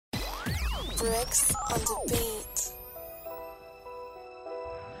Bricks on the beat.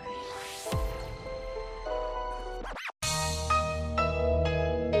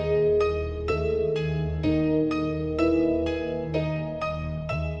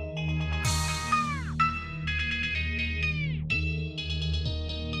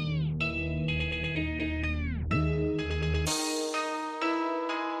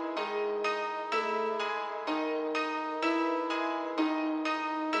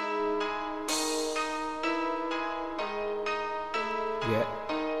 Yeah.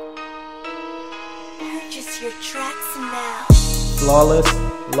 Purchase your tracks now.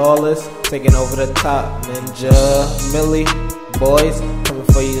 Lawless, taking over the top. Ninja, Millie, boys, coming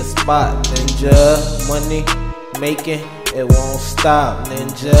for your spot. Ninja, money, making, it won't stop.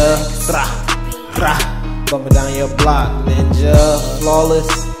 Ninja, bumping down your block. Ninja,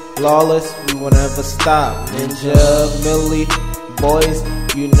 flawless, we won't ever stop. Ninja, Millie, boys,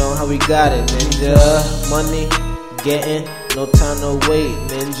 you know how we got it. Ninja, money, getting, no time to wait.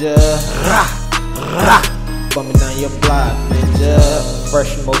 Ninja, bumping down your block. Ninja,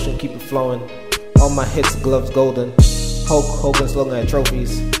 fresh motion, keep it flowing. All my hits, gloves golden. Hulk Hogan's looking at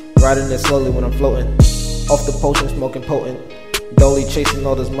trophies. Riding it slowly when I'm floating. Off the potion, smoking potent. Dolly chasing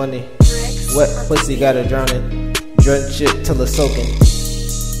all this money. Wet pussy got her drowning. Drench it till it's soaking.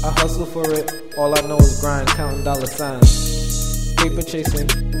 I hustle for it. All I know is grind, counting dollar signs. Paper chasing.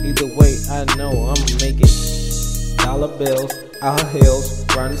 Either way, I know I'ma make it. Dollar bills, out her heels,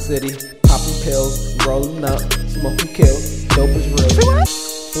 round the city, popping pills, rolling up, smoking kills, dope is real.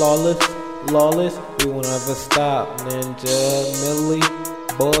 Flawless, we won't ever stop. Ninja, Millie,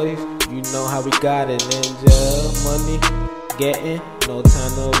 boys, you know how we got it. Ninja, money, getting, no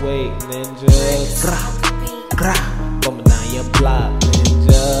time to wait. Ninja, bumping down your block.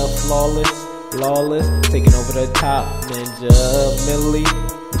 Ninja, flawless, taking over the top. Ninja, Millie,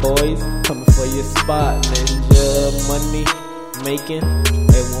 boys, coming for your spot. Ninja, money, making,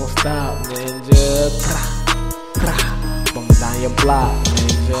 it won't stop. Ninja, bumping down your block.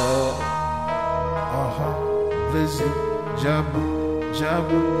 Ninja. Blizzy, Jaba,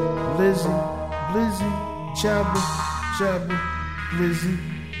 Blizzy, Jaba,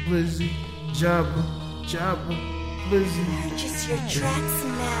 Blizzy, Jaba, Blizzy. Purchase your tracks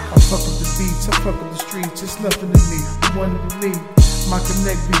now. I fuck up the beats, I fuck up the streets, it's nothing to me, I want to believe. My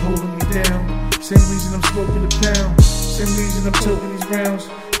connect be holding me down. Same reason I'm smoking the pound. Same reason I'm toting these rounds.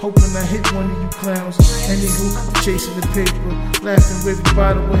 Hoping I hit one of you clowns. Anywho, I'm chasing the paper. Laughing with the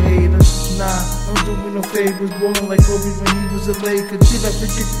bottle with haters. Nah, don't do me no favors. Ballin' like Kobe when he was a Laker. Did I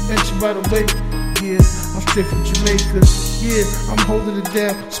forget to mention by the way? Yeah, I'm straight from Jamaica. Yeah, I'm holding it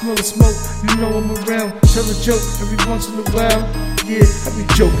down. Smell the smoke, you know I'm around. Tell a joke every once in a while. Yeah, I be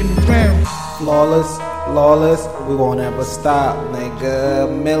joking around. Lawless, we won't ever stop. Nigga,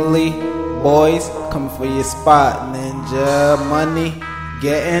 Millie, boys, coming for your spot. Ninja, money,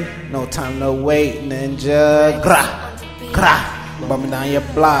 getting, no time to wait. Ninja, bumping down your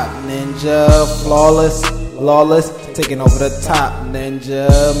block. Ninja, flawless, taking over the top. Ninja,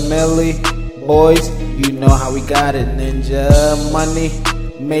 Millie, boys, you know how we got it. Ninja, money,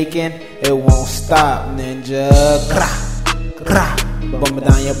 making, it won't stop. Ninja, bumping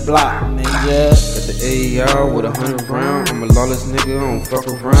down your block, ninja. Got the AR with 100 round. I'm a lawless nigga, I don't fuck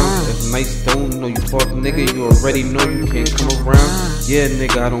around. If nice don't know you fuck nigga, you already know you can't come around. Yeah,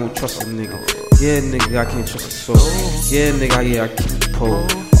 nigga, I don't trust a nigga. Yeah, nigga, I can't trust a soul. Yeah, nigga, I keep pole.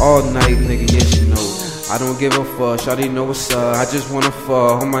 All night, nigga, yeah, she know. I don't give a fuck, shawty know what's up. I just wanna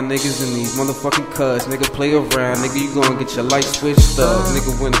fuck all my niggas in these motherfucking cuts. Nigga, play around, nigga, you gon' get your light switched up.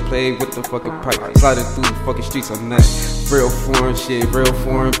 Nigga, wanna play with the fucking pipe, sliding through the fucking streets on that. Real foreign shit, real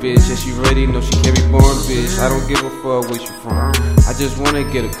foreign bitch. Yeah, she ready, know she can't be born, bitch. I don't give a fuck where you from. I just wanna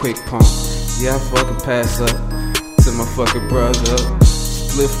get a quick pump. Yeah, I fucking pass up to my fucking brother.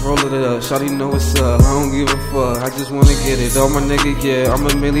 Split rollin' it up, shawty know what's up. I don't give a fuck, I just wanna get it. Oh my nigga, yeah, I'm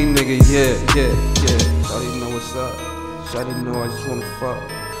a Millie nigga, yeah. Shawty know what's up, shawty know I just wanna fuck.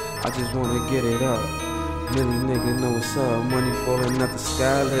 I just wanna get it up. Millie nigga know what's up. Money falling out the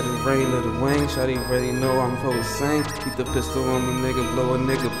sky, let it rain, let it rain. Shawty already know I'm for the same. Keep the pistol on me, nigga, blow a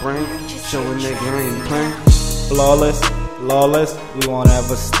nigga brain. Show a nigga I ain't playing. Flawless, we won't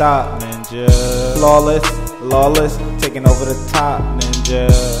ever stop. Ninja, flawless, taking over the top. Ninja,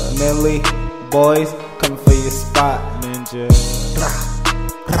 Millie, boys, coming for your spot. Ninja,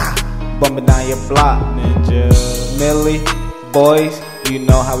 bumping down your block. Ninja, Millie, boys, you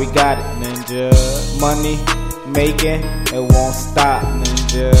know how we got it. Ninja, money, making, it won't stop.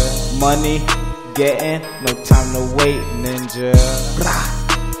 Ninja, money, getting, no time to wait. Ninja,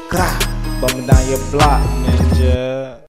 bumping down your block. Ninja.